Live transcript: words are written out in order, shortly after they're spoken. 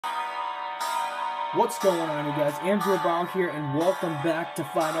What's going on, you guys? Andrew Brown here, and welcome back to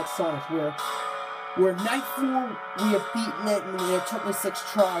Find Out Sonic. We're night 4. We have beaten it, and it took me 6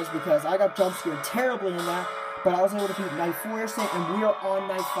 tries because I got jump scared terribly in that. But I was able to beat night 4 yesterday, and we are on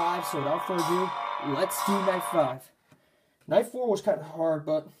night 5. So without further ado, let's do night 5. Night 4 was kind of hard,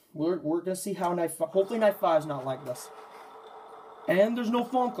 but we're gonna see how night 5. Hopefully, night 5 is not like this. And there's no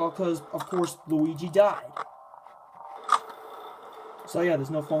phone call because, of course, Luigi died. So yeah, there's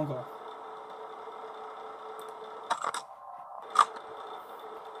no phone call.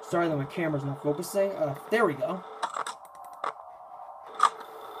 Sorry that my camera's not focusing. There we go.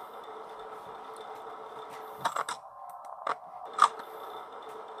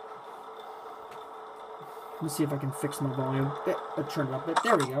 Let me see if I can fix my volume. Turn it up a bit.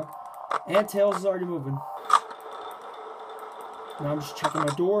 There we go. And Tails is already moving. Now I'm just checking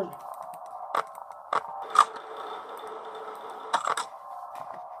my door.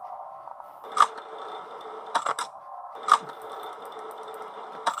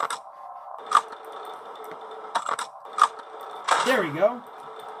 There we go.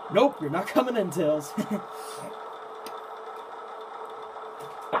 Nope, you're not coming in, Tails.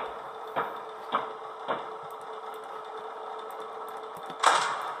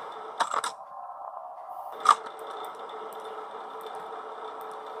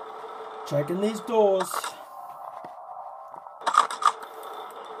 Checking these doors.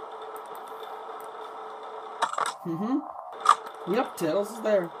 Yep, Tails is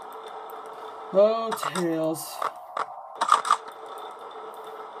there. Oh, Tails.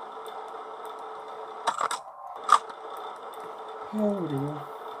 Oh dear.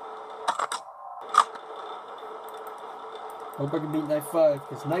 Hope I can beat night 5,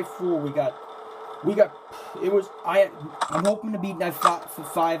 because night 4 I'm hoping to beat night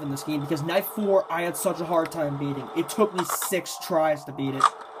 5 in this game, because night 4 I had such a hard time beating. It took me 6 tries to beat it,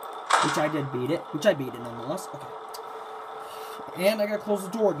 which I did beat it, which I beat it nonetheless. Okay. And I gotta close the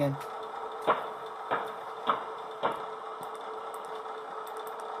door again.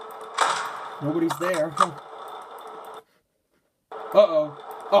 Nobody's there, huh? Uh-oh.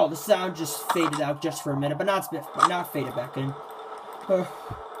 Oh, the sound just faded out just for a minute, but not faded back in.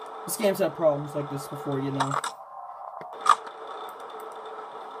 This game's had problems like this before, you know.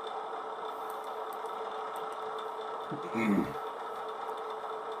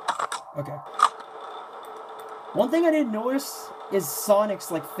 Okay. One thing I didn't notice is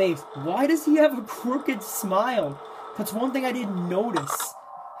Sonic's, face. Why does he have a crooked smile? That's one thing I didn't notice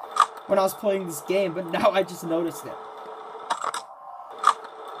when I was playing this game, but now I just noticed it.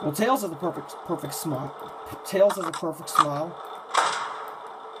 Well, Tails has a perfect smile. Tails has a perfect smile.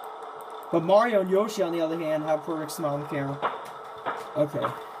 But Mario and Yoshi, on the other hand, have a perfect smile on the camera. Okay.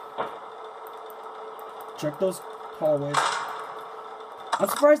 Check those hallways. I'm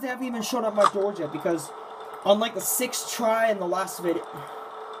surprised they haven't even shown up my doors yet, because on the 6th try in the last video,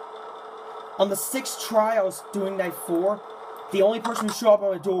 on the 6th try I was doing night 4, the only person who showed up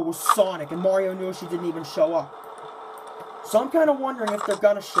at my door was Sonic, and Mario and Yoshi didn't even show up. So I'm kind of wondering if they're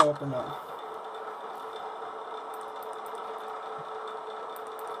gonna show up or not.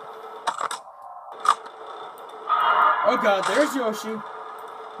 Oh god, there's Yoshi.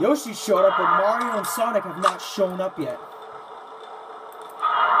 Yoshi showed up, but Mario and Sonic have not shown up yet.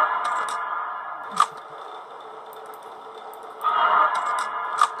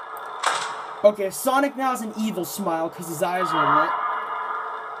 Okay, Sonic now has an evil smile because his eyes are lit.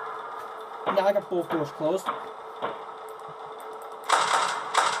 Now I got both doors closed.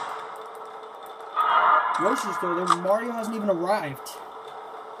 Yoshi's still there, but Mario hasn't even arrived.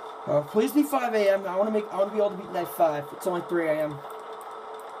 Please be 5 a.m. I want to be able to beat night 5. It's only 3 a.m.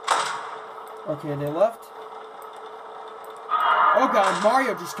 Okay, they left. Oh god,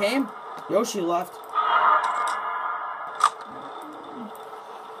 Mario just came. Yoshi left.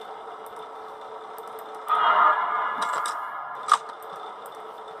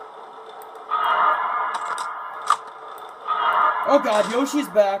 Oh god, Yoshi's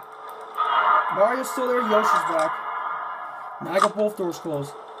back. Mario's still there, Yoshi's back. Now I got both doors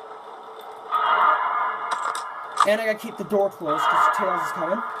closed. And I gotta keep the door closed because Tails is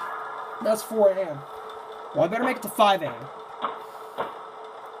coming. That's 4 a.m. Well, I better make it to 5 a.m.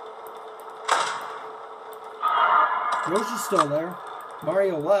 Yoshi's still there.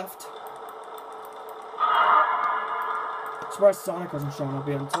 Mario left. I'm surprised Sonic hasn't shown up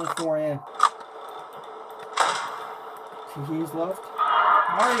yet. It's only 4 a.m. He's left.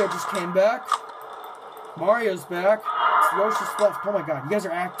 Mario just came back. Mario's back. It's Yoshi's left. Oh my god, you guys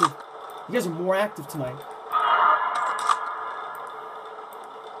are active. You guys are more active tonight.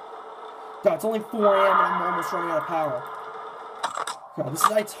 God, it's only 4 a.m. and I'm almost running out of power. God, this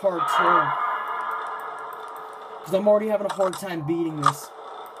night's hard too. Because I'm already having a hard time beating this.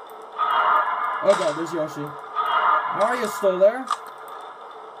 Oh god, there's Yoshi. Mario's still there.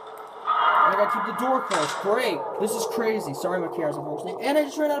 I gotta keep the door closed. Great. This is crazy. Sorry, my camera's unfortunately. And I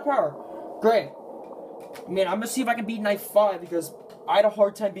just ran out of power. Great. I mean, I'm gonna see if I can beat Night 5 because I had a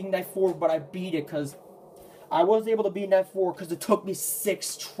hard time beating Night 4, but I beat it because I was able to beat Night 4 because it took me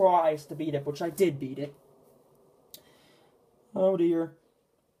 6 tries to beat it, which I did beat it. Oh dear.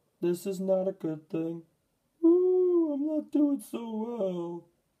 This is not a good thing. Ooh, I'm not doing so well.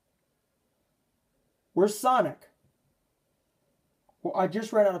 Where's Sonic? Well, I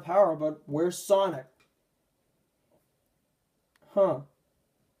just ran out of power, but where's Sonic? Huh.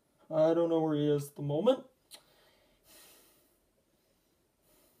 I don't know where he is at the moment.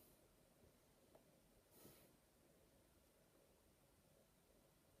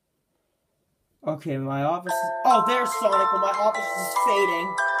 Okay, my office is... Oh, there's Sonic, but my office is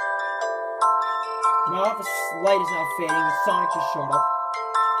fading. My office light is now fading, and Sonic just showed up.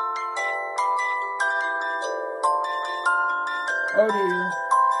 Oh dear.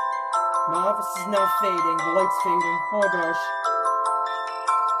 My office is now fading. The light's fading. Oh gosh.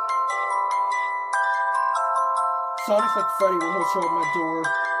 Sonic's like Freddy when he'll show up at my door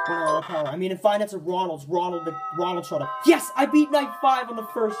when I'm out of power. I mean, in Five Nights at Ronald's, Ronald showed up. Yes! I beat Night 5 on the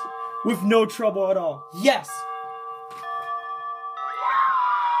first with no trouble at all. Yes!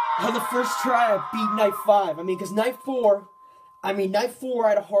 On the first try, I beat Night 5. I mean, because Night 4 I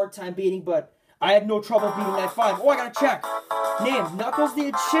had a hard time beating, but I had no trouble beating Night 5. Oh, I gotta check. Name, Knuckles the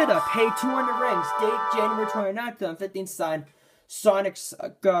Echidna. Pay 200 rings. Date, January 29th, 2015. Signed, Sonic's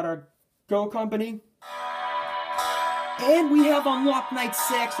got our Go Company. And we have unlocked Night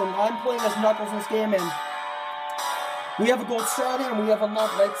 6, and I'm playing as Knuckles in this game, and we have a gold star there, and we have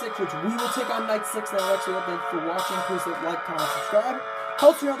unlocked Night 6, which we will take on Night 6 now. Actually, thank you for watching. Please like, comment, subscribe.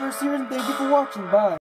 Helps me out with our series, and thank you for watching. Bye.